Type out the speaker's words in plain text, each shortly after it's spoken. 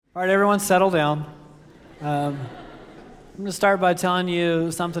All right, everyone, settle down. I'm going to start by telling you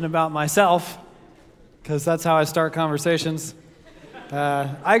something about myself, because that's how I start conversations.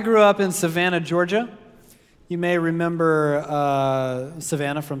 I grew up in Savannah, Georgia. You may remember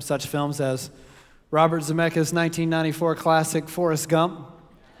Savannah from such films as Robert Zemeckis' 1994 classic Forrest Gump.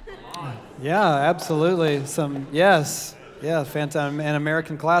 Yeah, absolutely. Fantastic, an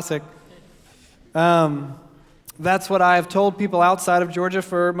American classic. That's what I've told people outside of Georgia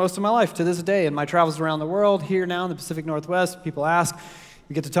for most of my life to this day. In my travels around the world, here now in the Pacific Northwest, people ask,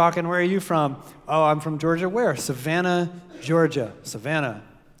 you get to talking, where are you from? Oh, I'm from Georgia. Where? Savannah, Georgia. Savannah.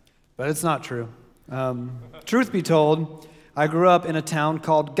 But it's not true. Truth be told, I grew up in a town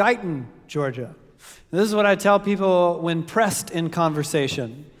called Guyton, Georgia. This is what I tell people when pressed in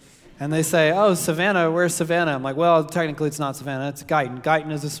conversation. And they say, oh, Savannah, where's Savannah? I'm like, well, technically it's not Savannah, it's Guyton.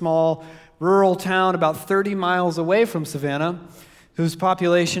 Guyton is a small rural town about 30 miles away from Savannah, whose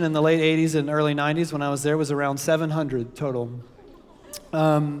population in the late 80s and early 90s when I was there was around 700 total.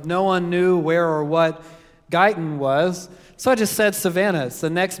 No one knew where or what Guyton was, so I just said Savannah. It's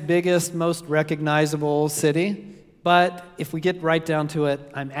the next biggest, most recognizable city, but if we get right down to it,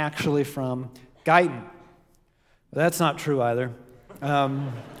 I'm actually from Guyton. That's not true either.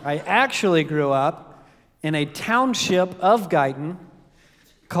 I actually grew up in a township of Guyton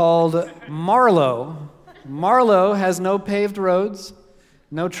called Marlow. Marlow has no paved roads,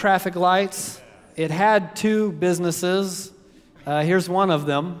 no traffic lights. It had two businesses. Here's one of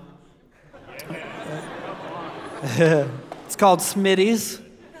them. It's called Smitty's.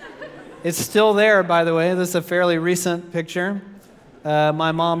 It's still there, by the way. This is a fairly recent picture.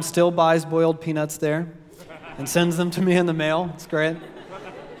 My mom still buys boiled peanuts there and sends them to me in the mail. It's great.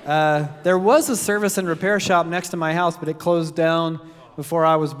 There was a service and repair shop next to my house, but it closed down before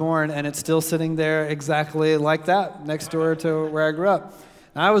I was born, and it's still sitting there exactly like that, next door to where I grew up.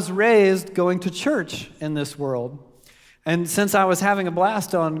 And I was raised going to church in this world. And since I was having a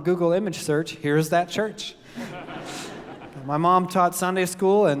blast on Google image search, here's that church. My mom taught Sunday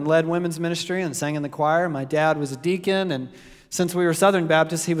school and led women's ministry and sang in the choir. My dad was a deacon, and since we were Southern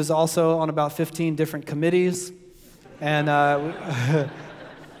Baptists, he was also on about 15 different committees. And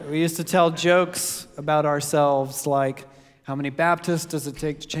we used to tell jokes about ourselves like, how many Baptists does it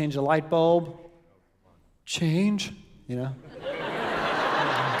take to change a light bulb? Change? You know?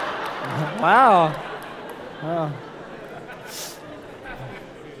 Wow.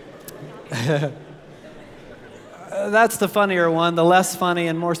 That's the funnier one. The less funny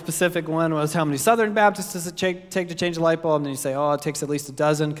and more specific one was how many Southern Baptists does it take to change a light bulb? And then you say, oh, it takes at least a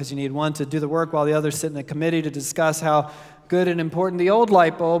dozen because you need one to do the work while the others sit in a committee to discuss how good and important the old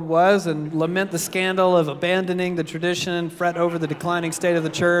light bulb was and lament the scandal of abandoning the tradition, fret over the declining state of the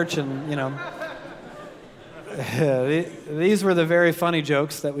church, and, you know. These were the very funny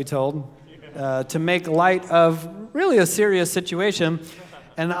jokes that we told to make light of really a serious situation.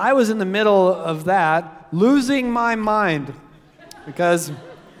 And I was in the middle of that, losing my mind, because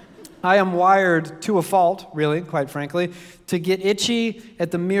I am wired to a fault, really, quite frankly, to get itchy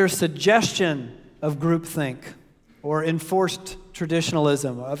at the mere suggestion of groupthink or enforced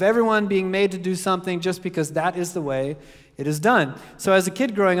traditionalism, of everyone being made to do something just because that is the way it is done. So as a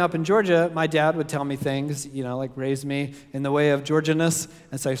kid growing up in Georgia, my dad would tell me things, you know, like raise me in the way of Georgianess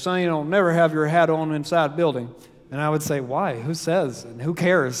and say, son, you don't never have your hat on inside building. And I would say, why? Who says? And who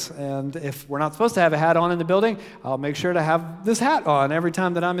cares? And if we're not supposed to have a hat on in the building, I'll make sure to have this hat on every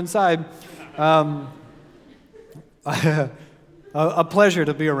time that I'm inside. A pleasure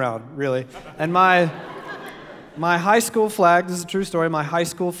to be around, really. And my high school flag, this is a true story, my high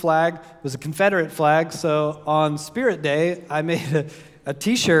school flag was a Confederate flag, so on Spirit Day, I made a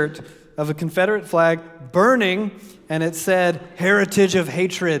t-shirt of a Confederate flag burning, and it said, Heritage of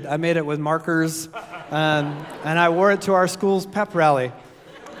Hatred. I made it with markers, and I wore it to our school's pep rally.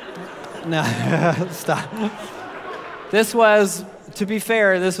 No, stop. This was, to be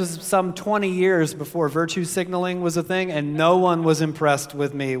fair, this was some 20 years before virtue signaling was a thing, and no one was impressed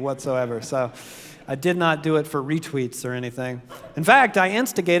with me whatsoever, so I did not do it for retweets or anything. In fact, I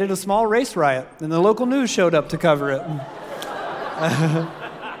instigated a small race riot, and the local news showed up to cover it.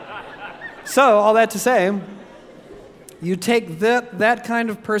 So, all that to say, you take that kind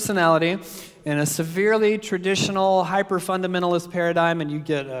of personality in a severely traditional, hyper-fundamentalist paradigm, and you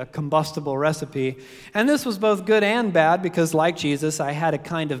get a combustible recipe. And this was both good and bad because, like Jesus, I had a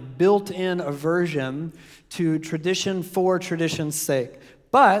kind of built-in aversion to tradition for tradition's sake.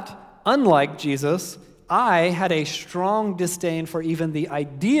 But, unlike Jesus, I had a strong disdain for even the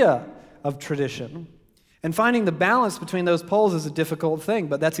idea of tradition. And finding the balance between those poles is a difficult thing,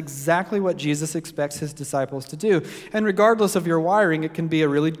 but that's exactly what Jesus expects his disciples to do. And regardless of your wiring, it can be a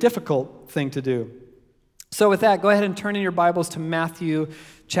really difficult thing to do. So with that, go ahead and turn in your Bibles to Matthew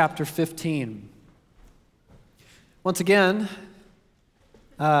chapter 15. Once again,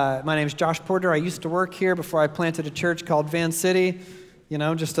 my name is Josh Porter. I used to work here before I planted a church called Van City,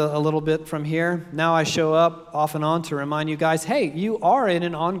 just a little bit from here. Now I show up off and on to remind you guys, hey, you are in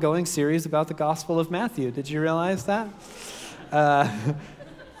an ongoing series about the Gospel of Matthew. Did you realize that?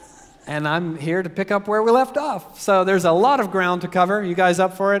 And I'm here to pick up where we left off. So there's a lot of ground to cover. You guys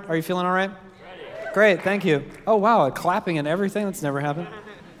up for it? Are you feeling all right? Ready. Great, thank you. Oh, wow, clapping and everything. That's never happened.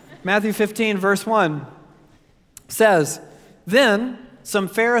 Matthew 15, verse 1 says, "Then some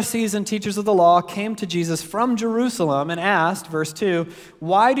Pharisees and teachers of the law came to Jesus from Jerusalem and asked," verse 2,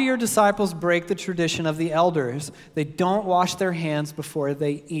 "Why do your disciples break the tradition of the elders? They don't wash their hands before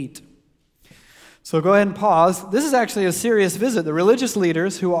they eat." So go ahead and pause. This is actually a serious visit. The religious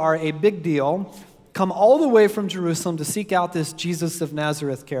leaders, who are a big deal, come all the way from Jerusalem to seek out this Jesus of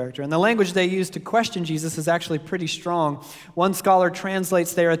Nazareth character. And the language they use to question Jesus is actually pretty strong. One scholar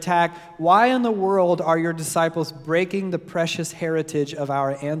translates their attack, "Why in the world are your disciples breaking the precious heritage of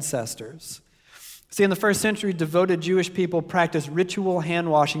our ancestors?" See, in the first century, devoted Jewish people practiced ritual hand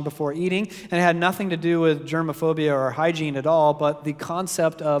washing before eating, and it had nothing to do with germophobia or hygiene at all, but the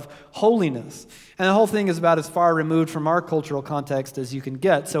concept of holiness. And the whole thing is about as far removed from our cultural context as you can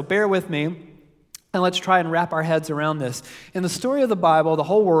get. So bear with me. And let's try and wrap our heads around this. In the story of the Bible, the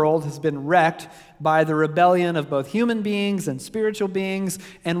whole world has been wrecked by the rebellion of both human beings and spiritual beings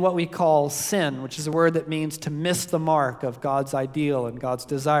and what we call sin, which is a word that means to miss the mark of God's ideal and God's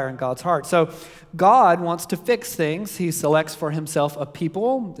desire and God's heart. So God wants to fix things. He selects for himself a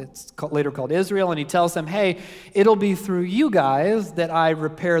people, it's later called Israel, and he tells them, hey, it'll be through you guys that I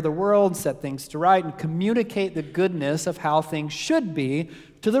repair the world, set things to right, and communicate the goodness of how things should be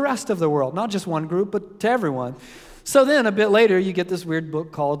to the rest of the world, not just one group, but to everyone. So then, a bit later, you get this weird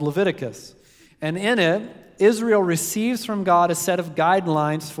book called Leviticus. And in it, Israel receives from God a set of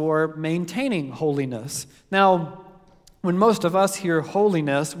guidelines for maintaining holiness. Now, when most of us hear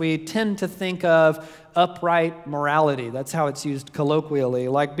holiness, we tend to think of upright morality. That's how it's used colloquially.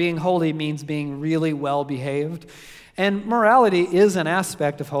 Like being holy means being really well behaved. And morality is an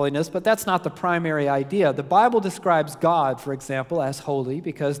aspect of holiness, but that's not the primary idea. The Bible describes God, for example, as holy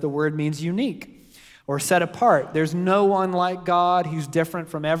because the word means unique or set apart. There's no one like God. He's different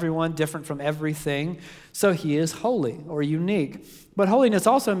from everyone, different from everything. So he is holy or unique. But holiness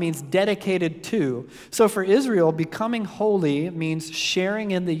also means dedicated to. So for Israel, becoming holy means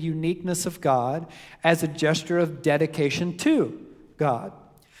sharing in the uniqueness of God as a gesture of dedication to God.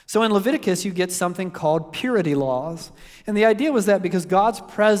 So in Leviticus, you get something called purity laws. And the idea was that because God's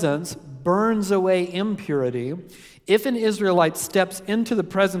presence burns away impurity, if an Israelite steps into the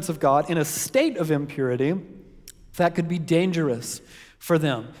presence of God in a state of impurity, that could be dangerous for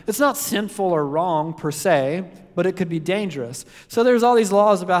them. It's not sinful or wrong per se, but it could be dangerous. So there's all these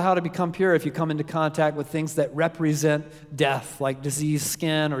laws about how to become pure if you come into contact with things that represent death, like diseased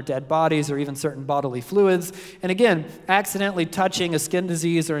skin or dead bodies or even certain bodily fluids. And again, accidentally touching a skin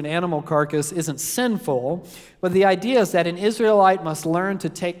disease or an animal carcass isn't sinful, but the idea is that an Israelite must learn to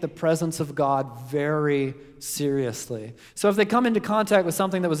take the presence of God very seriously. So if they come into contact with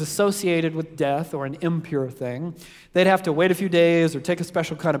something that was associated with death or an impure thing, they'd have to wait a few days or take a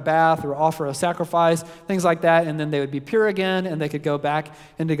special kind of bath or offer a sacrifice, things like that, and then they would be pure again and they could go back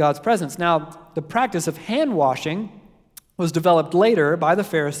into God's presence. Now, the practice of hand washing was developed later by the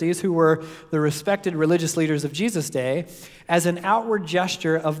Pharisees, who were the respected religious leaders of Jesus' day, as an outward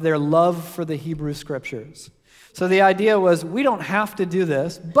gesture of their love for the Hebrew Scriptures. So the idea was, we don't have to do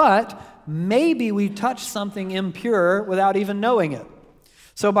this, but maybe we touch something impure without even knowing it.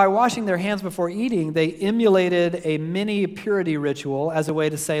 So by washing their hands before eating, they emulated a mini purity ritual as a way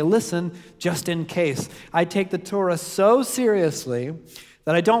to say, listen, just in case. I take the Torah so seriously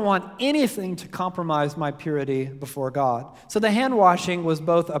that I don't want anything to compromise my purity before God. So the hand washing was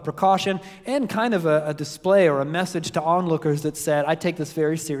both a precaution and kind of a display or a message to onlookers that said, I take this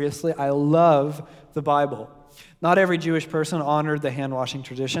very seriously. I love the Bible. Not every Jewish person honored the hand-washing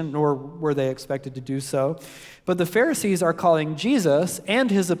tradition, nor were they expected to do so. But the Pharisees are calling Jesus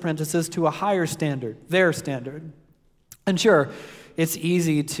and his apprentices to a higher standard, their standard. And sure, it's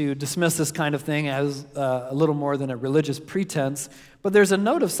easy to dismiss this kind of thing as a little more than a religious pretense, but there's a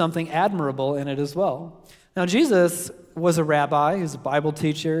note of something admirable in it as well. Now, Jesus was a rabbi, he was a Bible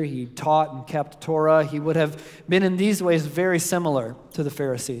teacher, he taught and kept Torah. He would have been in these ways very similar to the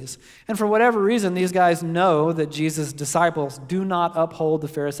Pharisees. And for whatever reason, these guys know that Jesus' disciples do not uphold the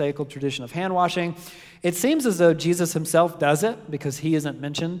Pharisaical tradition of hand washing. It seems as though Jesus himself does it because he isn't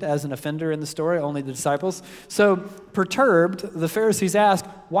mentioned as an offender in the story, only the disciples. So perturbed, the Pharisees ask,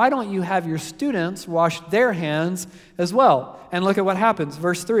 why don't you have your students wash their hands as well? And look at what happens.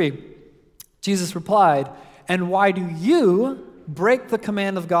 Verse 3, Jesus replied, and why do you break the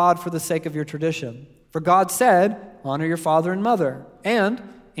command of God for the sake of your tradition? For God said, honor your father and mother, and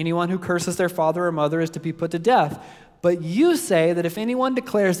anyone who curses their father or mother is to be put to death. But you say that if anyone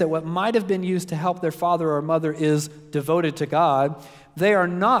declares that what might have been used to help their father or mother is devoted to God, they are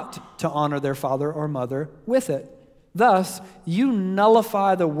not to honor their father or mother with it. Thus, you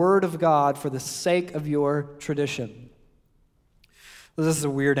nullify the word of God for the sake of your tradition. Well, this is a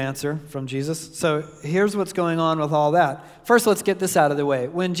weird answer from Jesus. So here's what's going on with all that. First, let's get this out of the way.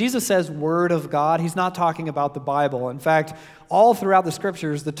 When Jesus says word of God, he's not talking about the Bible. In fact, all throughout the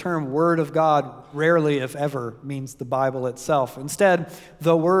scriptures, the term word of God rarely, if ever, means the Bible itself. Instead,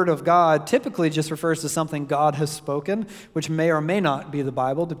 the word of God typically just refers to something God has spoken, which may or may not be the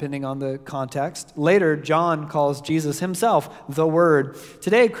Bible, depending on the context. Later, John calls Jesus himself the Word.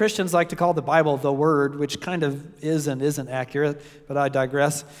 Today, Christians like to call the Bible the Word, which kind of is and isn't accurate, but I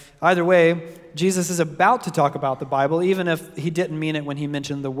digress. Either way, Jesus is about to talk about the Bible, even if he didn't mean it when he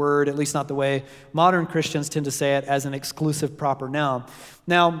mentioned the word, at least not the way modern Christians tend to say it as an exclusive proper noun.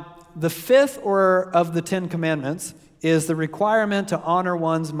 Now, the fifth of the 10 commandments is the requirement to honor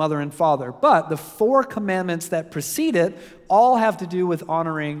one's mother and father. But the 4 commandments that precede it all have to do with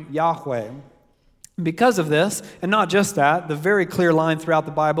honoring Yahweh. Because of this, and not just that, the very clear line throughout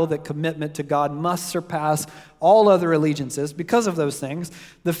the Bible that commitment to God must surpass all other allegiances, because of those things,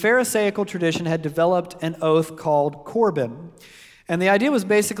 the Pharisaical tradition had developed an oath called Corban. And the idea was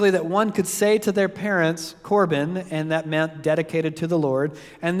basically that one could say to their parents, Corban, and that meant dedicated to the Lord.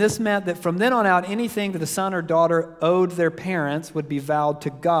 And this meant that from then on out, anything that a son or daughter owed their parents would be vowed to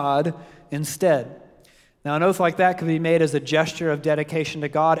God instead. Now, an oath like that could be made as a gesture of dedication to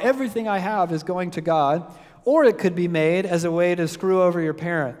God. Everything I have is going to God. Or it could be made as a way to screw over your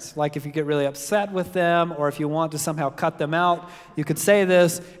parents. Like if you get really upset with them, or if you want to somehow cut them out, you could say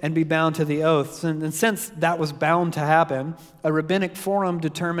this and be bound to the oath. And since that was bound to happen, a rabbinic forum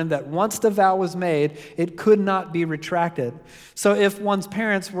determined that once the vow was made, it could not be retracted. So if one's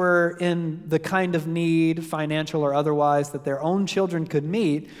parents were in the kind of need, financial or otherwise, that their own children could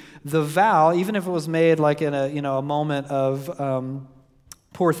meet, the vow, even if it was made like in a moment of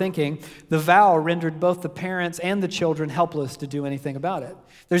poor thinking, the vow rendered both the parents and the children helpless to do anything about it.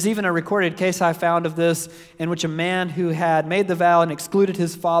 There's even a recorded case I found of this in which a man who had made the vow and excluded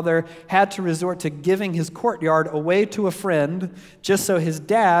his father had to resort to giving his courtyard away to a friend just so his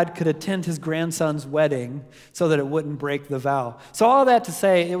dad could attend his grandson's wedding so that it wouldn't break the vow. So all that to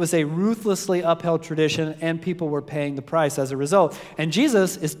say, it was a ruthlessly upheld tradition and people were paying the price as a result. And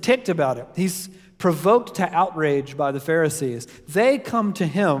Jesus is ticked about it. He's provoked to outrage by the Pharisees. They come to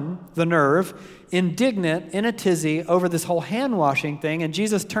him, the nerve, indignant, in a tizzy over this whole hand-washing thing, and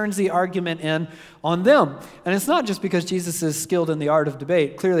Jesus turns the argument in on them. And it's not just because Jesus is skilled in the art of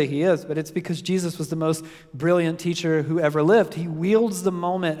debate. Clearly he is, but it's because Jesus was the most brilliant teacher who ever lived. He wields the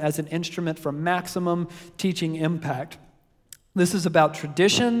moment as an instrument for maximum teaching impact. This is about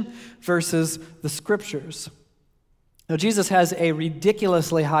tradition versus the scriptures. Now, Jesus has a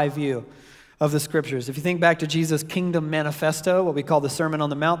ridiculously high view of the scriptures. If you think back to Jesus' kingdom manifesto, what we call the Sermon on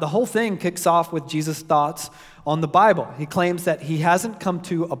the Mount, the whole thing kicks off with Jesus' thoughts on the Bible. He claims that he hasn't come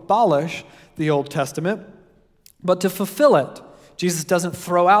to abolish the Old Testament, but to fulfill it. Jesus doesn't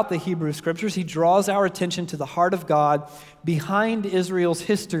throw out the Hebrew scriptures. He draws our attention to the heart of God behind Israel's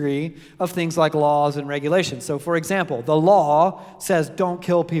history of things like laws and regulations. So, for example, the law says don't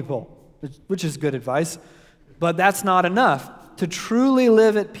kill people, which is good advice, but that's not enough. To truly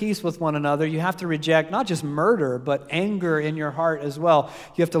live at peace with one another, you have to reject not just murder, but anger in your heart as well.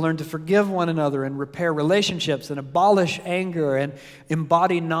 You have to learn to forgive one another and repair relationships and abolish anger and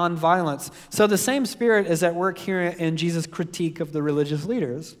embody nonviolence. So the same spirit is at work here in Jesus' critique of the religious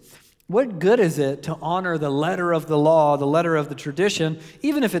leaders. What good is it to honor the letter of the law, the letter of the tradition,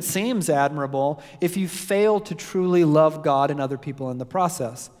 even if it seems admirable, if you fail to truly love God and other people in the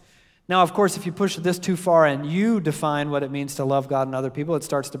process? Now, of course, if you push this too far and you define what it means to love God and other people, it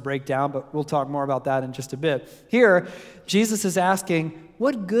starts to break down, but we'll talk more about that in just a bit. Here, Jesus is asking,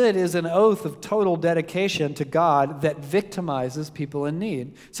 what good is an oath of total dedication to God that victimizes people in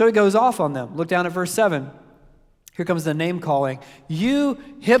need? So he goes off on them. Look down at verse 7. Here comes the name calling. You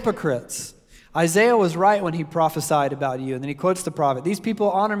hypocrites! Isaiah was right when he prophesied about you. And then he quotes the prophet. These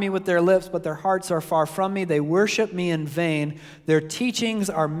people honor me with their lips, but their hearts are far from me. They worship me in vain. Their teachings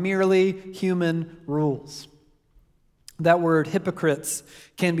are merely human rules. That word hypocrites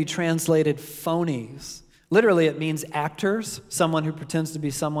can be translated phonies. Literally, it means actors, someone who pretends to be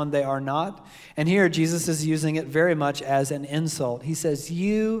someone they are not. And here, Jesus is using it very much as an insult. He says,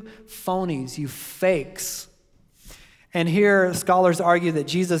 you phonies, you fakes. And here, scholars argue that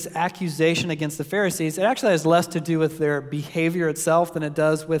Jesus' accusation against the Pharisees, it actually has less to do with their behavior itself than it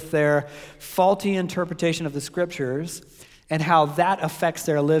does with their faulty interpretation of the Scriptures and how that affects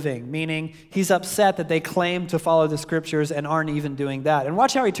their living, meaning he's upset that they claim to follow the Scriptures and aren't even doing that. And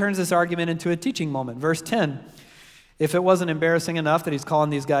watch how he turns this argument into a teaching moment. Verse 10, if it wasn't embarrassing enough that he's calling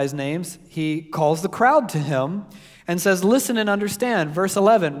these guys names, he calls the crowd to him and says, listen and understand. Verse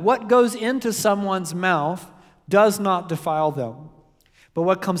 11, what goes into someone's mouth does not defile them, but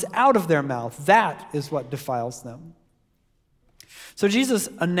what comes out of their mouth, that is what defiles them. So Jesus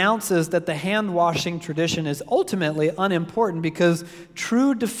announces that the hand-washing tradition is ultimately unimportant because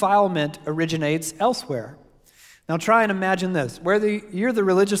true defilement originates elsewhere. Now try and imagine this. Whether you're the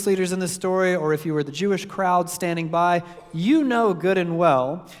religious leaders in this story or if you were the Jewish crowd standing by, you know good and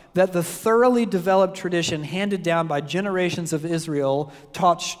well that the thoroughly developed tradition handed down by generations of Israel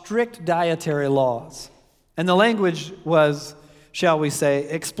taught strict dietary laws. And the language was, shall we say,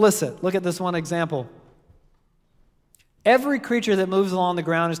 explicit. Look at this one example. Every creature that moves along the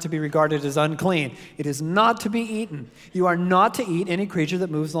ground is to be regarded as unclean. It is not to be eaten. You are not to eat any creature that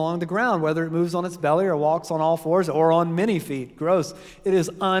moves along the ground, whether it moves on its belly or walks on all fours or on many feet. Gross. It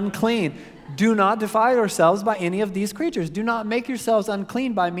is unclean. Do not defile yourselves by any of these creatures. Do not make yourselves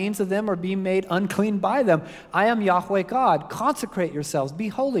unclean by means of them or be made unclean by them. I am Yahweh God. Consecrate yourselves. Be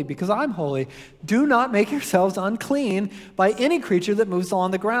holy because I'm holy. Do not make yourselves unclean by any creature that moves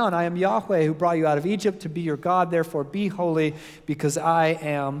along the ground. I am Yahweh who brought you out of Egypt to be your God. Therefore be holy because I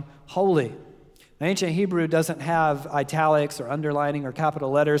am holy. Now, ancient Hebrew doesn't have italics or underlining or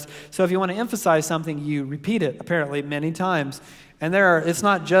capital letters. So if you want to emphasize something, you repeat it apparently many times. And it's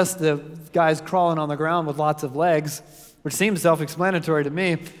not just the guys crawling on the ground with lots of legs, which seems self-explanatory to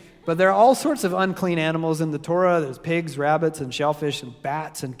me, but there are all sorts of unclean animals in the Torah. There's pigs, rabbits, and shellfish, and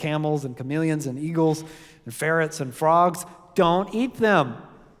bats, and camels, and chameleons, and eagles, and ferrets, and frogs. Don't eat them.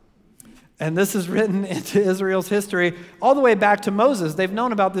 And this is written into Israel's history all the way back to Moses. They've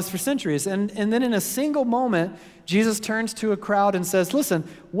known about this for centuries. And then in a single moment, Jesus turns to a crowd and says, listen,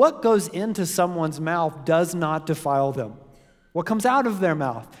 what goes into someone's mouth does not defile them. What comes out of their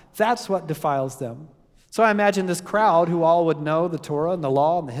mouth, that's what defiles them. So I imagine this crowd who all would know the Torah and the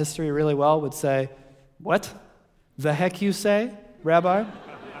law and the history really well would say, what the heck you say, Rabbi?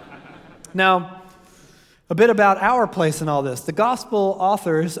 Now, a bit about our place in all this. The gospel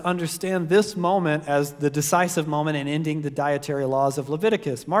authors understand this moment as the decisive moment in ending the dietary laws of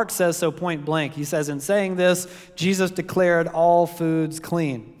Leviticus. Mark says so point blank. He says, in saying this, Jesus declared all foods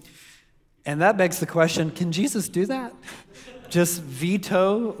clean. And that begs the question, can Jesus do that? Just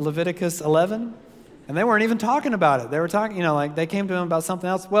veto Leviticus 11? And they weren't even talking about it. They were talking, like they came to him about something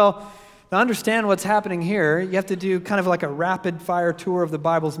else. Well, to understand what's happening here, you have to do kind of like a rapid fire tour of the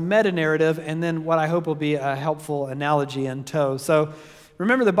Bible's meta-narrative and then what I hope will be a helpful analogy in tow. So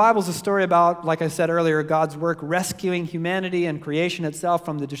remember, the Bible's a story about, like I said earlier, God's work rescuing humanity and creation itself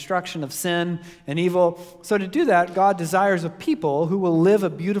from the destruction of sin and evil. So to do that, God desires a people who will live a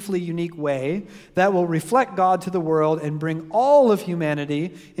beautifully unique way that will reflect God to the world and bring all of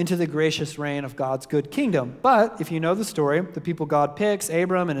humanity into the gracious reign of God's good kingdom. But if you know the story, the people God picks,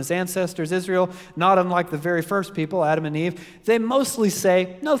 Abram and his ancestors, Israel, not unlike the very first people, Adam and Eve, they mostly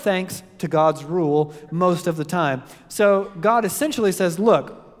say no thanks to God's rule most of the time. So God essentially says,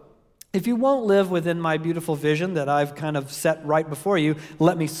 look, if you won't live within my beautiful vision that I've kind of set right before you,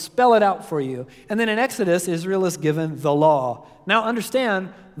 let me spell it out for you. And then in Exodus, Israel is given the law. Now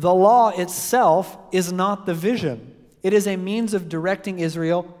understand, the law itself is not the vision. It is a means of directing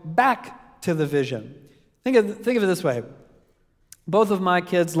Israel back to the vision. Think of it this way. Both of my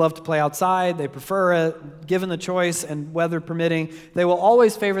kids love to play outside. They prefer it. Given the choice and weather permitting, they will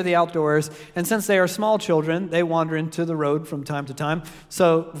always favor the outdoors. And since they are small children, they wander into the road from time to time.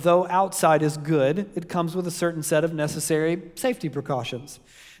 So though outside is good, it comes with a certain set of necessary safety precautions.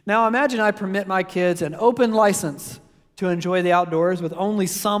 Now imagine I permit my kids an open license to enjoy the outdoors with only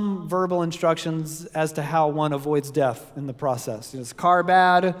some verbal instructions as to how one avoids death in the process. Is car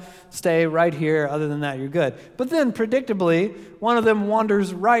bad? Stay right here. Other than that, you're good. But then, predictably, one of them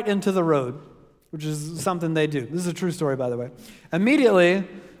wanders right into the road, which is something they do. This is a true story, by the way. Immediately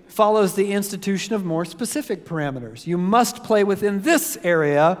follows the institution of more specific parameters. You must play within this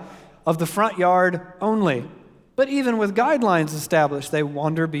area of the front yard only. But even with guidelines established, they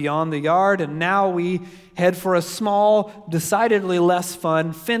wander beyond the yard, and now we head for a small, decidedly less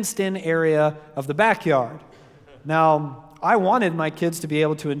fun, fenced-in area of the backyard. Now, I wanted my kids to be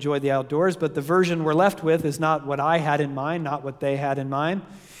able to enjoy the outdoors, but the version we're left with is not what I had in mind, not what they had in mind.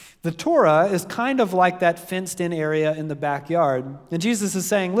 The Torah is kind of like that fenced-in area in the backyard. And Jesus is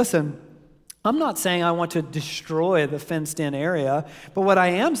saying, listen, I'm not saying I want to destroy the fenced-in area, but what I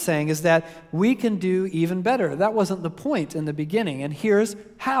am saying is that we can do even better. That wasn't the point in the beginning, and here's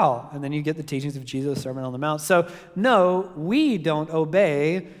how. And then you get the teachings of Jesus, Sermon on the Mount. So, no, we don't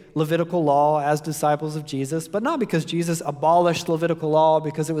obey Levitical law as disciples of Jesus, but not because Jesus abolished Levitical law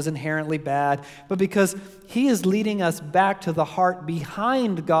because it was inherently bad, but because he is leading us back to the heart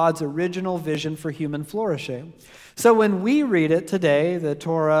behind God's original vision for human flourishing. So when we read it today, the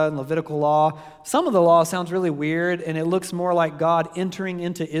Torah and Levitical law, some of the law sounds really weird, and it looks more like God entering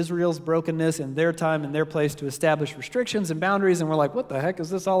into Israel's brokenness in their time and their place to establish restrictions and boundaries, and we're like, what the heck is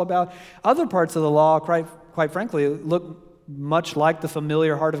this all about? Other parts of the law, quite frankly, look much like the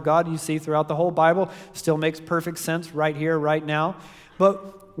familiar heart of God you see throughout the whole Bible. Still makes perfect sense right here, right now.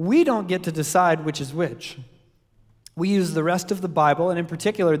 But we don't get to decide which is which. We use the rest of the Bible, and in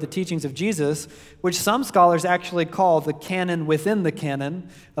particular the teachings of Jesus, which some scholars actually call the canon within the canon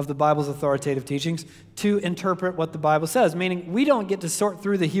of the Bible's authoritative teachings, to interpret what the Bible says. Meaning, we don't get to sort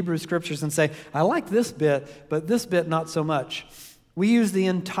through the Hebrew Scriptures and say, I like this bit, but this bit not so much. We use the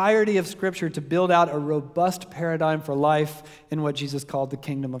entirety of Scripture to build out a robust paradigm for life in what Jesus called the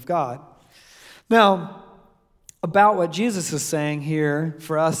kingdom of God. Now, about what Jesus is saying here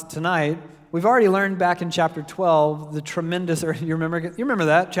for us tonight, we've already learned back in chapter 12 the tremendous, you remember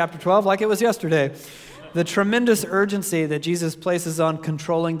that, chapter 12, like it was yesterday, the tremendous urgency that Jesus places on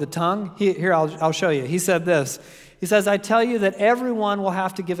controlling the tongue. Here, I'll show you. He said this. He says, I tell you that everyone will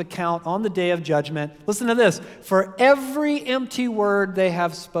have to give account on the day of judgment. Listen to this. For every empty word they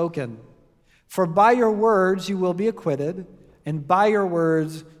have spoken. For by your words you will be acquitted, and by your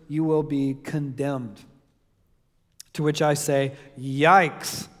words you will be condemned. To which I say,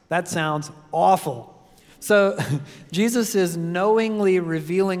 yikes. That sounds awful. So Jesus is knowingly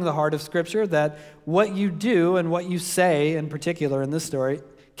revealing the heart of Scripture, that what you do and what you say, in particular in this story,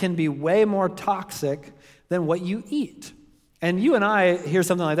 can be way more toxic than what you eat. And you and I hear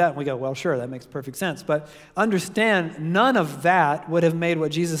something like that and we go, well, sure, that makes perfect sense. But understand, none of that would have made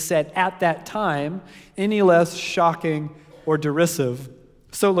what Jesus said at that time any less shocking or derisive.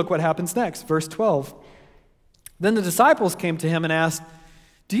 So look what happens next, verse 12. Then the disciples came to him and asked,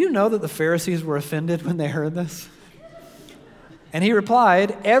 do you know that the Pharisees were offended when they heard this? And he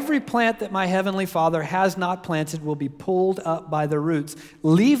replied, every plant that my heavenly Father has not planted will be pulled up by the roots.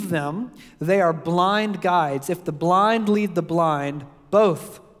 Leave them, they are blind guides. If the blind lead the blind,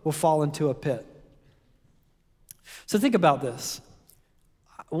 both will fall into a pit. So think about this.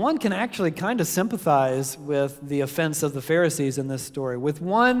 One can actually kind of sympathize with the offense of the Pharisees in this story. With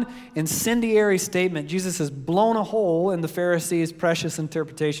one incendiary statement, Jesus has blown a hole in the Pharisees' precious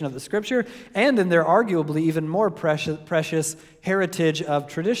interpretation of the Scripture and in their arguably even more precious heritage of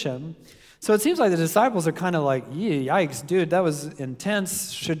tradition. So it seems like the disciples are kind of like, yikes, dude, that was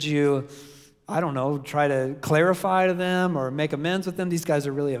intense. Should you, I don't know, try to clarify to them or make amends with them? These guys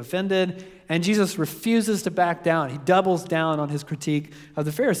are really offended. And Jesus refuses to back down. He doubles down on his critique of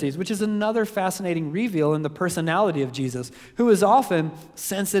the Pharisees, which is another fascinating reveal in the personality of Jesus, who is often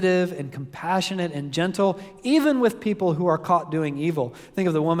sensitive and compassionate and gentle, even with people who are caught doing evil. Think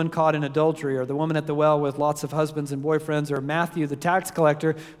of the woman caught in adultery, or the woman at the well with lots of husbands and boyfriends, or Matthew, the tax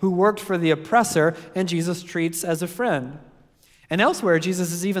collector, who worked for the oppressor and Jesus treats as a friend. And elsewhere,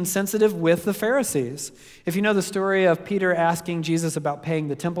 Jesus is even sensitive with the Pharisees. If you know the story of Peter asking Jesus about paying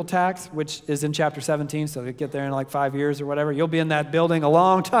the temple tax, which is in chapter 17, so you get there in like 5 years or whatever, you'll be in that building a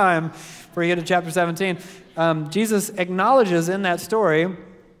long time before you get to chapter 17. Jesus acknowledges in that story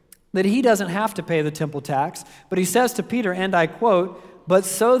that he doesn't have to pay the temple tax, but he says to Peter, and I quote, but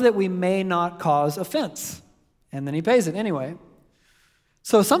so that we may not cause offense. And then he pays it anyway.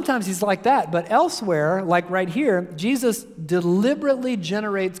 So sometimes he's like that, but elsewhere, like right here, Jesus deliberately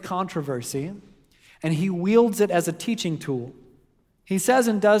generates controversy, and he wields it as a teaching tool. He says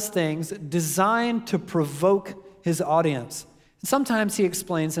and does things designed to provoke his audience. And sometimes he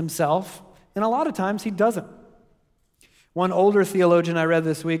explains himself, and a lot of times he doesn't. One older theologian I read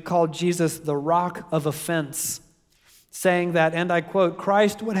this week called Jesus the rock of offense, saying that, and I quote,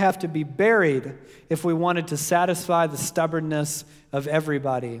 Christ would have to be buried if we wanted to satisfy the stubbornness of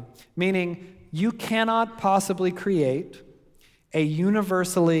everybody. Meaning, you cannot possibly create a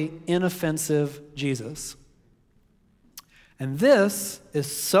universally inoffensive Jesus. And this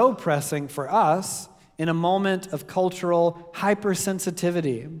is so pressing for us in a moment of cultural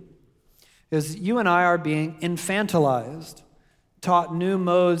hypersensitivity, as you and I are being infantilized, taught new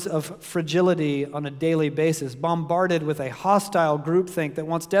modes of fragility on a daily basis, bombarded with a hostile groupthink that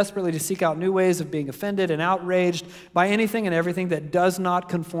wants desperately to seek out new ways of being offended and outraged by anything and everything that does not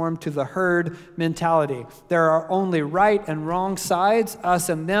conform to the herd mentality. There are only right and wrong sides, us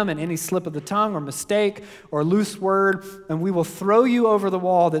and them, and any slip of the tongue or mistake or loose word, and we will throw you over the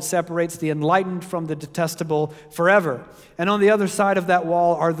wall that separates the enlightened from the detestable forever. And on the other side of that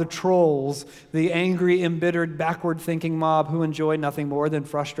wall are the trolls, the angry, embittered, backward-thinking mob who enjoy nothing more than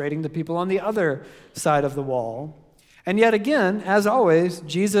frustrating the people on the other side of the wall. And yet again, as always,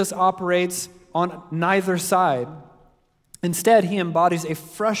 Jesus operates on neither side. Instead, he embodies a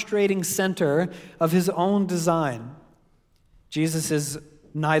frustrating center of his own design. Jesus is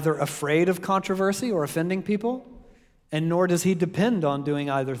neither afraid of controversy or offending people, and nor does he depend on doing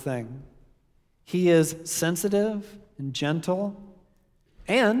either thing. He is sensitive and gentle,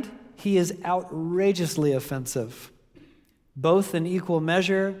 and he is outrageously offensive, both in equal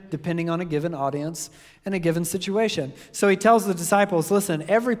measure, depending on a given audience and a given situation. So he tells the disciples, listen,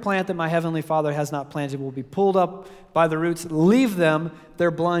 every plant that my heavenly Father has not planted will be pulled up by the roots. Leave them,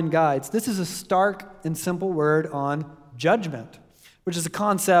 they're blind guides. This is a stark and simple word on judgment, which is a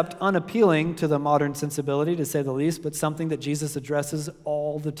concept unappealing to the modern sensibility, to say the least, but something that Jesus addresses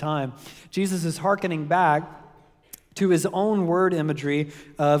all the time. Jesus is hearkening back to his own word imagery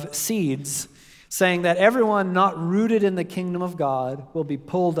of seeds, saying that everyone not rooted in the kingdom of God will be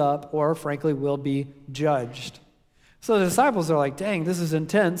pulled up or, frankly, will be judged. So the disciples are like, dang, this is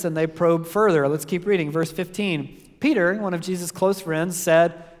intense, and they probe further. Let's keep reading. Verse 15. Peter, one of Jesus' close friends,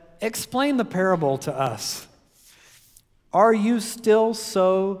 said, explain the parable to us. Are you still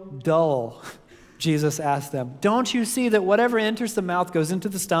so dull? Jesus asked them. Don't you see that whatever enters the mouth goes into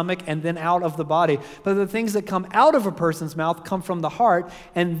the stomach and then out of the body? But the things that come out of a person's mouth come from the heart,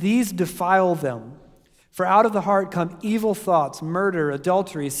 and these defile them. For out of the heart come evil thoughts, murder,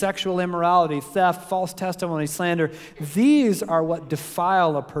 adultery, sexual immorality, theft, false testimony, slander. These are what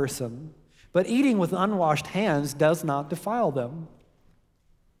defile a person. But eating with unwashed hands does not defile them.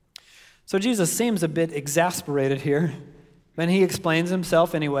 So Jesus seems a bit exasperated here. And he explains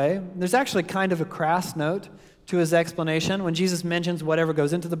himself anyway. There's actually kind of a crass note to his explanation. When Jesus mentions whatever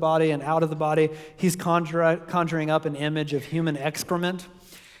goes into the body and out of the body, he's conjuring up an image of human excrement.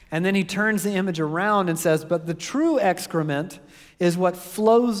 And then he turns the image around and says, but the true excrement is what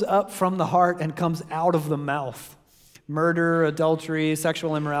flows up from the heart and comes out of the mouth. Murder, adultery,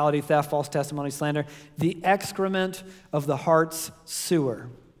 sexual immorality, theft, false testimony, slander. The excrement of the heart's sewer.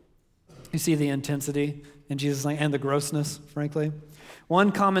 You see the intensity in Jesus' language, and the grossness, frankly.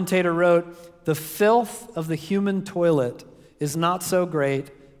 One commentator wrote, the filth of the human toilet is not so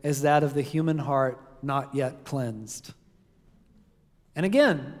great as that of the human heart not yet cleansed. And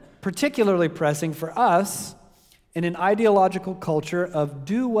again, particularly pressing for us in an ideological culture of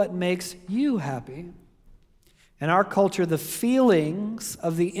do what makes you happy. In our culture, the feelings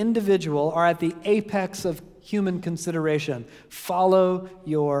of the individual are at the apex of human consideration. Follow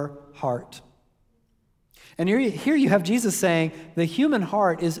your heart. And here you have Jesus saying the human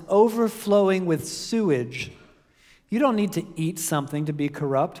heart is overflowing with sewage. You don't need to eat something to be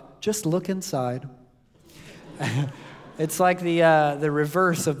corrupt. Just look inside. It's like the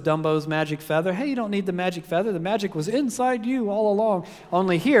reverse of Dumbo's magic feather. Hey, you don't need the magic feather. The magic was inside you all along.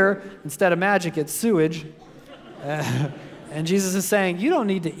 Only here, instead of magic, it's sewage. And Jesus is saying, you don't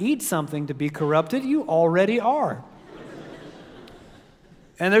need to eat something to be corrupted. You already are.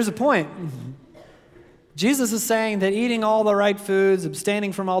 And there's a point. Jesus is saying that eating all the right foods,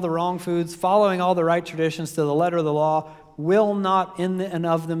 abstaining from all the wrong foods, following all the right traditions to the letter of the law will not in and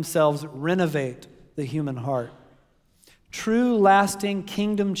of themselves renovate the human heart. True, lasting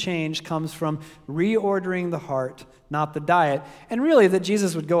kingdom change comes from reordering the heart, not the diet. And really, that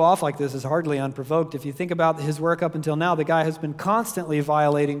Jesus would go off like this is hardly unprovoked. If you think about his work up until now, the guy has been constantly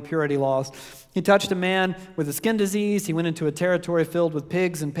violating purity laws. He touched a man with a skin disease. He went into a territory filled with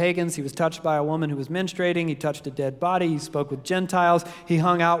pigs and pagans. He was touched by a woman who was menstruating. He touched a dead body. He spoke with Gentiles. He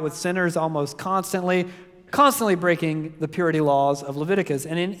hung out with sinners almost constantly breaking the purity laws of Leviticus.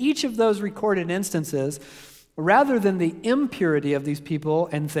 And in each of those recorded instances, rather than the impurity of these people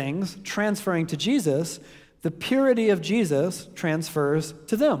and things transferring to Jesus, the purity of Jesus transfers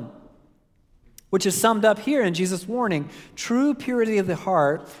to them, which is summed up here in Jesus' warning. True purity of the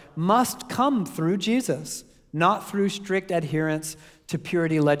heart must come through Jesus, not through strict adherence to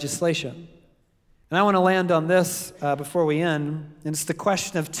purity legislation. And I want to land on this before we end, and it's the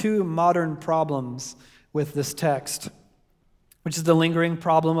question of two modern problems with this text. which is the lingering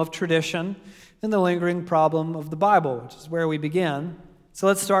problem of tradition and the lingering problem of the Bible, which is where we begin. So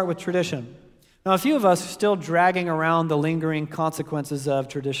let's start with tradition. Now, a few of us are still dragging around the lingering consequences of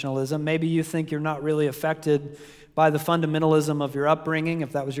traditionalism. Maybe you think you're not really affected by the fundamentalism of your upbringing,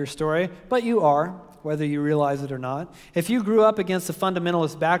 if that was your story, but you are, whether you realize it or not. If you grew up against a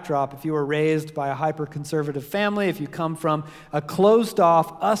fundamentalist backdrop, if you were raised by a hyper-conservative family, if you come from a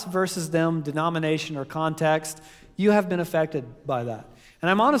closed-off, us versus them denomination or context, you have been affected by that. And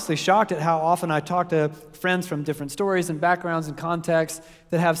I'm honestly shocked at how often I talk to friends from different stories and backgrounds and contexts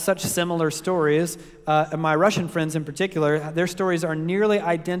that have such similar stories. And my Russian friends in particular, their stories are nearly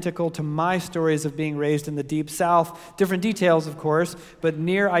identical to my stories of being raised in the Deep South. Different details, of course, but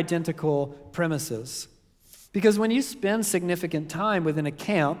near identical premises. Because when you spend significant time within a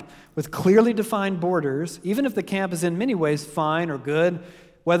camp with clearly defined borders, even if the camp is in many ways fine or good,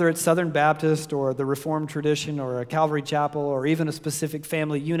 whether it's Southern Baptist or the Reformed tradition or a Calvary Chapel or even a specific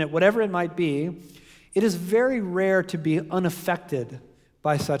family unit, whatever it might be, it is very rare to be unaffected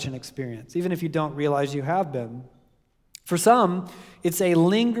by such an experience, even if you don't realize you have been. For some, it's a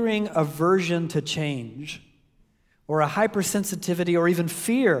lingering aversion to change or a hypersensitivity or even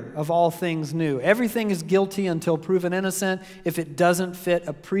fear of all things new. Everything is guilty until proven innocent if it doesn't fit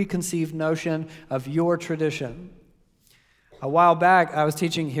a preconceived notion of your tradition. A while back, I was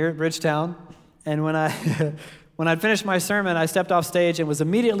teaching here at Bridgetown, and when I'd finished my sermon, I stepped off stage and was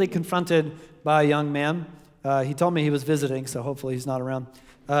immediately confronted by a young man. He told me he was visiting, so hopefully he's not around.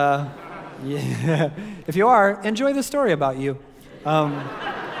 Yeah. If you are, enjoy the story about you. I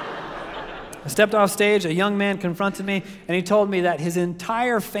stepped off stage, a young man confronted me, and he told me that his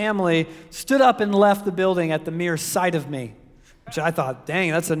entire family stood up and left the building at the mere sight of me, which I thought, dang,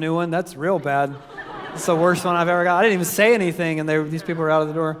 that's a new one. That's real bad. It's the worst one I've ever got. I didn't even say anything, and these people were out of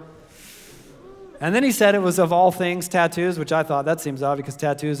the door. And then he said it was of all things tattoos, which I thought, that seems odd because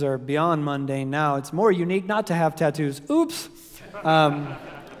tattoos are beyond mundane now. It's more unique not to have tattoos. Oops.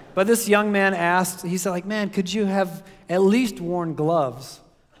 But this young man asked, he said, man, could you have at least worn gloves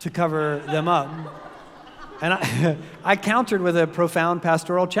to cover them up? And I countered with a profound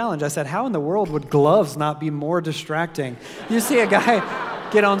pastoral challenge. I said, how in the world would gloves not be more distracting? You see a guy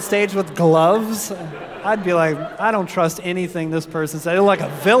get on stage with gloves, I'd be like, I don't trust anything this person said. They're like a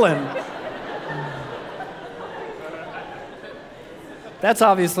villain. That's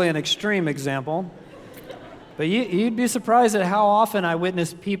obviously an extreme example, but you'd be surprised at how often I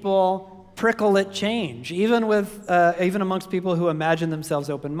witness people prickle at change, even amongst people who imagine themselves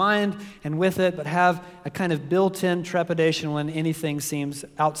open-minded and with it, but have a kind of built-in trepidation when anything seems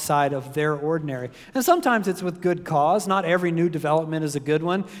outside of their ordinary. And sometimes it's with good cause. Not every new development is a good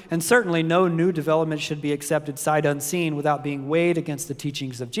one, and certainly no new development should be accepted sight unseen without being weighed against the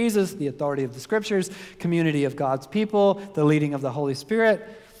teachings of Jesus, the authority of the Scriptures, community of God's people, the leading of the Holy Spirit.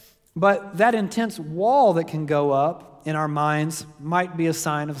 But that intense wall that can go up in our minds might be a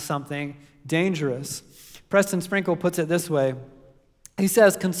sign of something dangerous. Preston Sprinkle puts it this way. He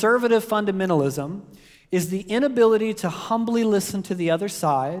says, conservative fundamentalism is the inability to humbly listen to the other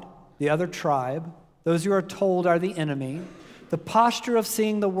side, the other tribe, those you are told are the enemy, the posture of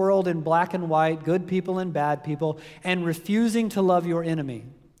seeing the world in black and white, good people and bad people, and refusing to love your enemy.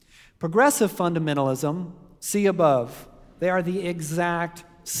 Progressive fundamentalism, see above, they are the exact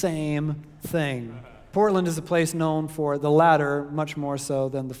same thing. Portland is a place known for the latter much more so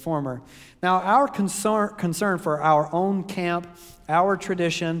than the former. Now, our concern for our own camp, our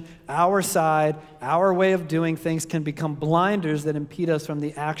tradition, our side, our way of doing things can become blinders that impede us from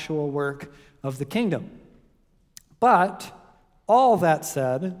the actual work of the kingdom. But all that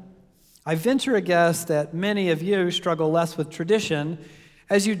said, I venture a guess that many of you struggle less with tradition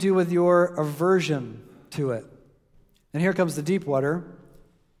as you do with your aversion to it. And here comes the deep water.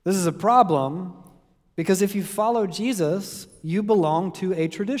 This is a problem because if you follow Jesus, you belong to a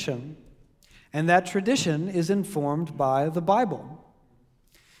tradition, and that tradition is informed by the Bible.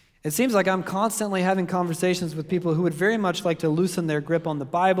 It seems like I'm constantly having conversations with people who would very much like to loosen their grip on the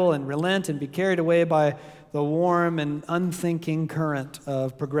Bible and relent and be carried away by the warm and unthinking current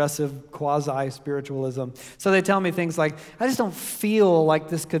of progressive quasi-spiritualism. So they tell me things like, I just don't feel like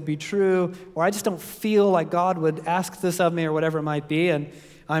this could be true, or I just don't feel like God would ask this of me, or whatever it might be, and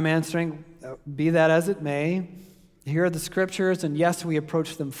I'm answering, be that as it may, here are the Scriptures, and yes, we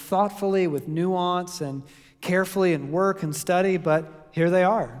approach them thoughtfully with nuance and carefully and work and study, but here they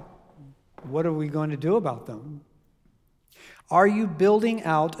are. What are we going to do about them? Are you building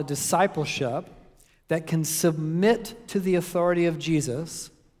out a discipleship that can submit to the authority of Jesus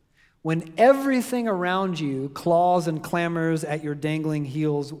when everything around you claws and clamors at your dangling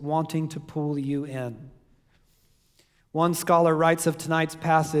heels, wanting to pull you in? One scholar writes of tonight's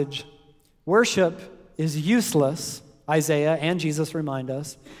passage, worship is useless, Isaiah and Jesus remind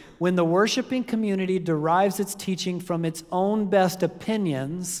us, when the worshiping community derives its teaching from its own best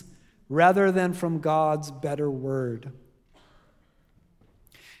opinions rather than from God's better word.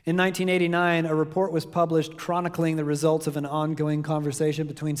 In 1989, a report was published chronicling the results of an ongoing conversation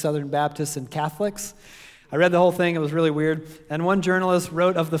between Southern Baptists and Catholics. I read the whole thing, it was really weird, and one journalist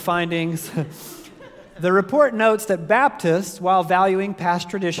wrote of the findings, the report notes that Baptists, while valuing past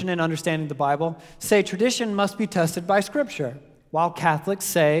tradition and understanding the Bible, say tradition must be tested by Scripture, while Catholics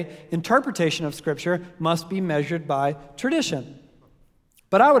say interpretation of Scripture must be measured by tradition.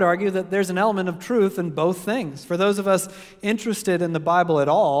 But I would argue that there's an element of truth in both things. For those of us interested in the Bible at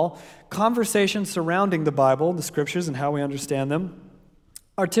all, conversations surrounding the Bible, the Scriptures, and how we understand them,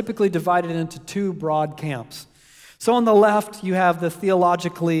 are typically divided into two broad camps. So on the left, you have the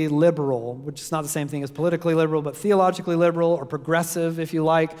theologically liberal, which is not the same thing as politically liberal, but theologically liberal or progressive, if you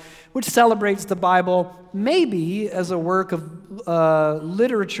like, which celebrates the Bible maybe as a work of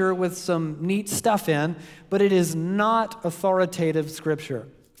literature with some neat stuff in, but it is not authoritative Scripture.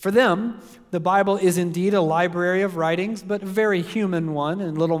 For them, the Bible is indeed a library of writings, but a very human one,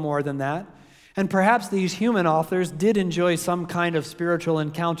 and little more than that. And perhaps these human authors did enjoy some kind of spiritual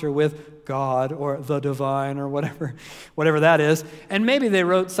encounter with God or the divine or whatever that is. And maybe they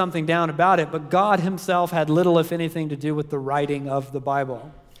wrote something down about it, but God himself had little, if anything, to do with the writing of the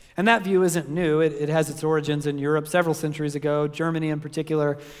Bible. And that view isn't new. It has its origins in Europe several centuries ago, Germany in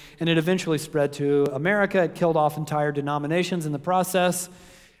particular, and it eventually spread to America. It killed off entire denominations in the process.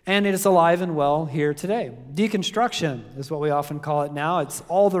 And it is alive and well here today. Deconstruction is what we often call it now. It's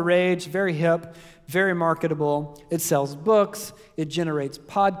all the rage, very hip, very marketable. It sells books. It generates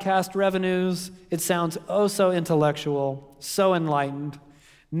podcast revenues. It sounds oh so intellectual, so enlightened.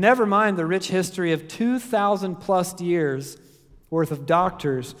 Never mind the rich history of 2,000 plus years worth of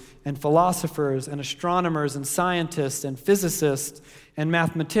doctors and philosophers and astronomers and scientists and physicists and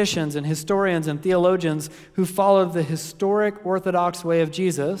mathematicians and historians and theologians who followed the historic Orthodox way of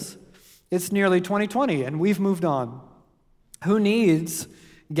Jesus. It's nearly 2020, and we've moved on. Who needs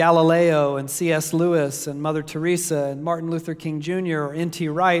Galileo and C.S. Lewis and Mother Teresa and Martin Luther King Jr. or N.T.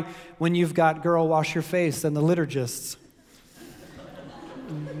 Wright when you've got Girl Wash Your Face and the liturgists?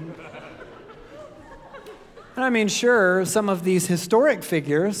 And I mean, sure, some of these historic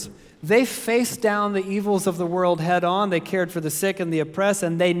figures, they faced down the evils of the world head on. They cared for the sick and the oppressed,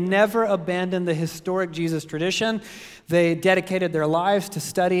 and they never abandoned the historic Jesus tradition. They dedicated their lives to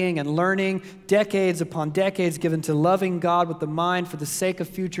studying and learning, decades upon decades given to loving God with the mind for the sake of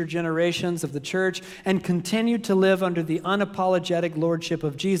future generations of the church, and continued to live under the unapologetic lordship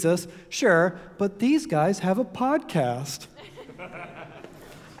of Jesus. Sure, but these guys have a podcast.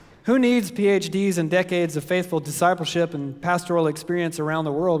 Who needs PhDs and decades of faithful discipleship and pastoral experience around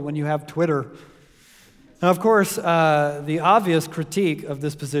the world when you have Twitter? Now, of course, the obvious critique of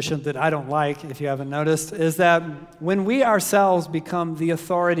this position that I don't like, if you haven't noticed, is that when we ourselves become the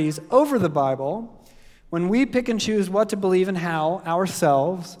authorities over the Bible, when we pick and choose what to believe and how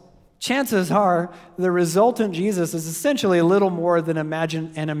ourselves, chances are the resultant Jesus is essentially a little more than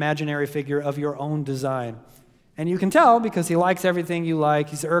an imaginary figure of your own design. And you can tell because he likes everything you like.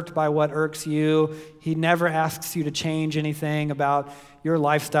 He's irked by what irks you. He never asks you to change anything about your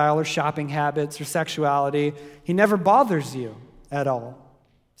lifestyle or shopping habits or sexuality. He never bothers you at all.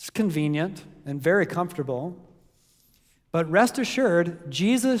 It's convenient and very comfortable. But rest assured,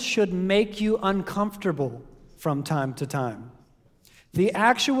 Jesus should make you uncomfortable from time to time. The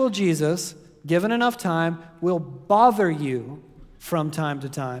actual Jesus, given enough time, will bother you from time to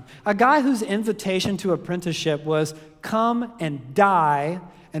time. A guy whose invitation to apprenticeship was, come and die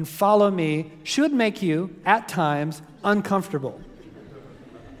and follow me, should make you, at times, uncomfortable.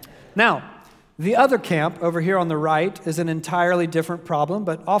 Now, the other camp over here on the right is an entirely different problem,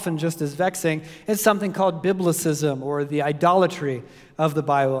 but often just as vexing. It's something called biblicism, or the idolatry of the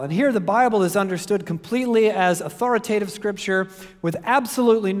Bible. And here the Bible is understood completely as authoritative scripture with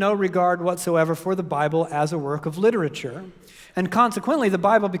absolutely no regard whatsoever for the Bible as a work of literature. And consequently, the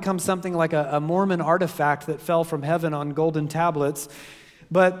Bible becomes something like a Mormon artifact that fell from heaven on golden tablets.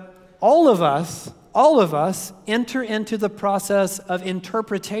 But all of us enter into the process of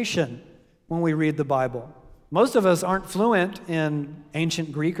interpretation when we read the Bible. Most of us aren't fluent in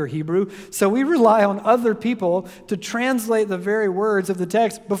ancient Greek or Hebrew, so we rely on other people to translate the very words of the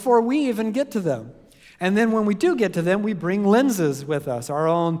text before we even get to them. And then when we do get to them, we bring lenses with us, our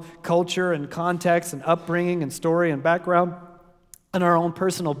own culture and context and upbringing and story and background, and our own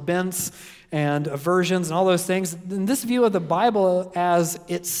personal bents and aversions and all those things. And this view of the Bible as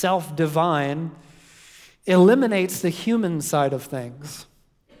itself divine eliminates the human side of things.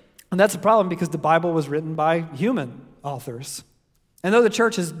 And that's a problem because the Bible was written by human authors. And though the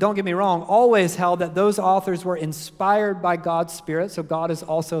church has, don't get me wrong, always held that those authors were inspired by God's Spirit, so God is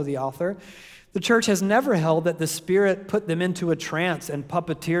also the author, the church has never held that the Spirit put them into a trance and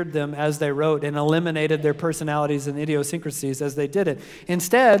puppeteered them as they wrote and eliminated their personalities and idiosyncrasies as they did it.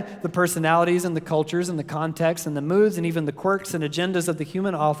 Instead, the personalities and the cultures and the context and the moods and even the quirks and agendas of the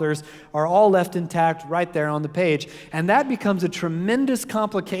human authors are all left intact right there on the page. And that becomes a tremendous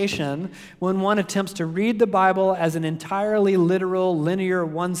complication when one attempts to read the Bible as an entirely literal, linear,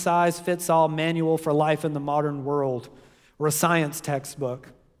 one-size-fits-all manual for life in the modern world or a science textbook.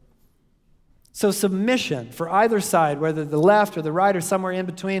 So submission for either side, whether the left or the right or somewhere in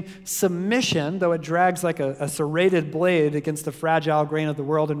between, submission, though it drags like a serrated blade against the fragile grain of the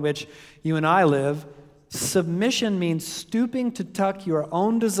world in which you and I live, submission means stooping to tuck your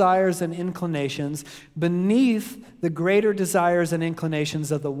own desires and inclinations beneath the greater desires and inclinations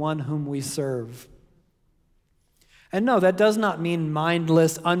of the one whom we serve. And no, that does not mean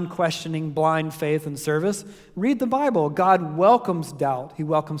mindless, unquestioning, blind faith and service. Read the Bible. God welcomes doubt. He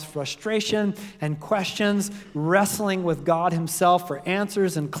welcomes frustration and questions, wrestling with God himself for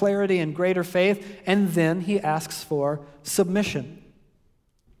answers and clarity and greater faith. And then he asks for submission.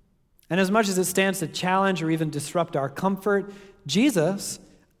 And as much as it stands to challenge or even disrupt our comfort, Jesus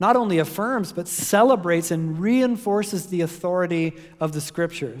not only affirms, but celebrates and reinforces the authority of the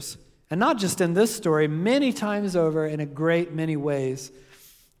Scriptures. And not just in this story, many times over in a great many ways.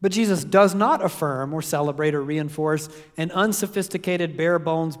 But Jesus does not affirm or celebrate or reinforce an unsophisticated, bare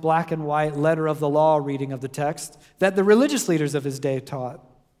bones, black and white letter of the law reading of the text that the religious leaders of his day taught,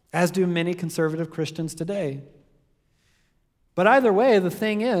 as do many conservative Christians today. But either way, the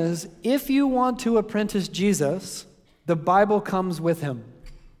thing is, if you want to apprentice Jesus, the Bible comes with him.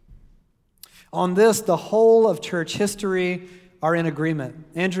 On this, the whole of church history are in agreement.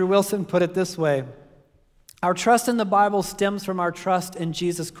 Andrew Wilson put it this way: our trust in the Bible stems from our trust in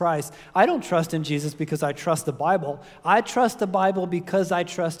Jesus Christ. I don't trust in Jesus because I trust the Bible. I trust the Bible because I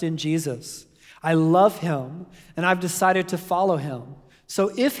trust in Jesus. I love him, and I've decided to follow him.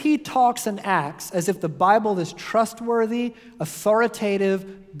 So if he talks and acts as if the Bible is trustworthy,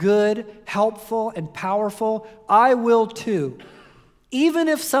 authoritative, good, helpful, and powerful, I will too, even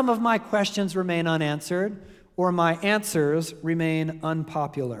if some of my questions remain unanswered or my answers remain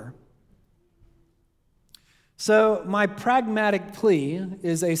unpopular. So my pragmatic plea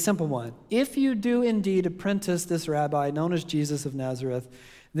is a simple one. If you do indeed apprentice this rabbi known as Jesus of Nazareth,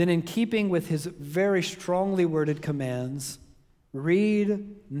 then in keeping with his very strongly worded commands,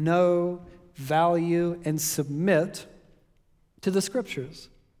 read, know, value, and submit to the Scriptures.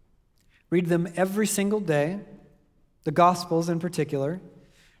 Read them every single day, the Gospels in particular.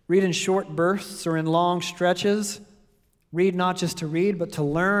 Read in short bursts or in long stretches. Read not just to read, but to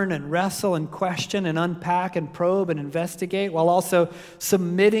learn and wrestle and question and unpack and probe and investigate, while also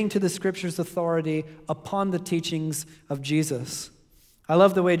submitting to the Scripture's authority upon the teachings of Jesus. I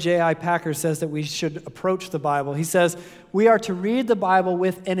love the way J.I. Packer says that we should approach the Bible. He says, we are to read the Bible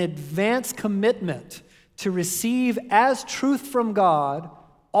with an advanced commitment to receive as truth from God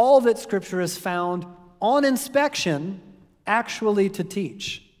all that Scripture has found on inspection actually to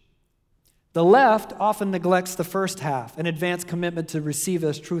teach. The left often neglects the first half, an advanced commitment to receive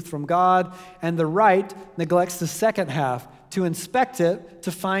as truth from God, and the right neglects the second half, to inspect it,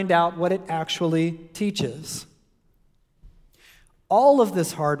 to find out what it actually teaches. All of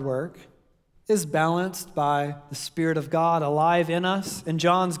this hard work is balanced by the Spirit of God alive in us. In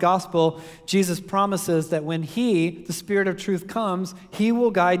John's Gospel, Jesus promises that when He, the Spirit of truth, comes, He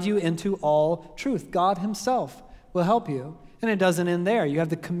will guide you into all truth. God Himself will help you. And it doesn't end there. You have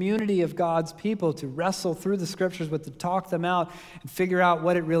the community of God's people to wrestle through the Scriptures with, to talk them out and figure out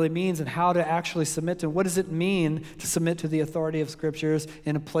what it really means and how to actually submit to. What does it mean to submit to the authority of Scriptures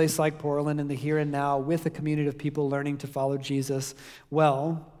in a place like Portland in the here and now with a community of people learning to follow Jesus?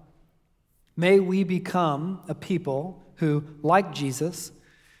 Well, may we become a people who, like Jesus,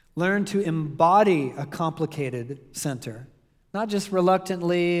 learn to embody a complicated center. Not just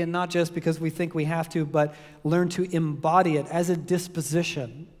reluctantly and not just because we think we have to, but learn to embody it as a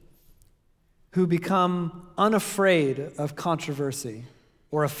disposition, who become unafraid of controversy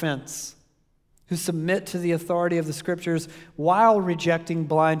or offense, who submit to the authority of the Scriptures while rejecting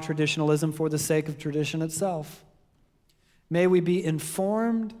blind traditionalism for the sake of tradition itself. May we be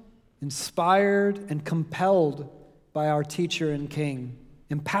informed, inspired, and compelled by our teacher and King,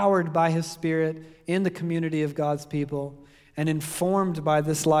 empowered by His Spirit in the community of God's people, and informed by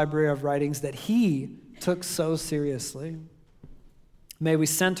this library of writings that He took so seriously. May we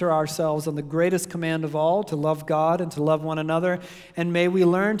center ourselves on the greatest command of all, to love God and to love one another. And may we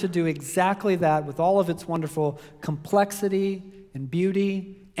learn to do exactly that with all of its wonderful complexity and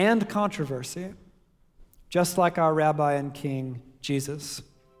beauty and controversy, just like our Rabbi and King, Jesus.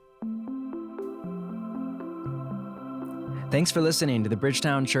 Thanks for listening to the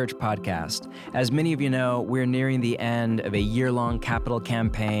Bridgetown Church podcast. As many of you know, we're nearing the end of a year-long capital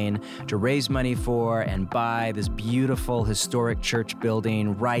campaign to raise money for and buy this beautiful historic church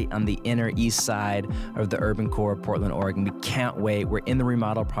building right on the inner east side of the urban core of Portland, Oregon. We can't wait. We're in the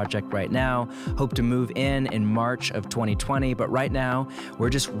remodel project right now. Hope to move in March of 2020, but right now we're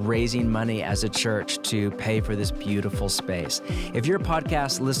just raising money as a church to pay for this beautiful space. If you're a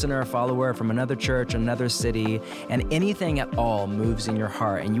podcast listener or follower from another church, another city, and anything at all moves in your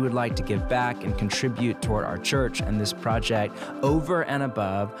heart and you would like to give back and contribute toward our church and this project over and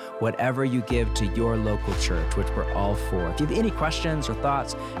above whatever you give to your local church, which we're all for. If you have any questions or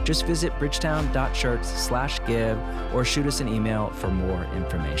thoughts, just visit bridgetown.church/give or shoot us an email for more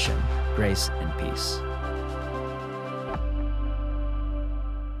information. Grace and peace.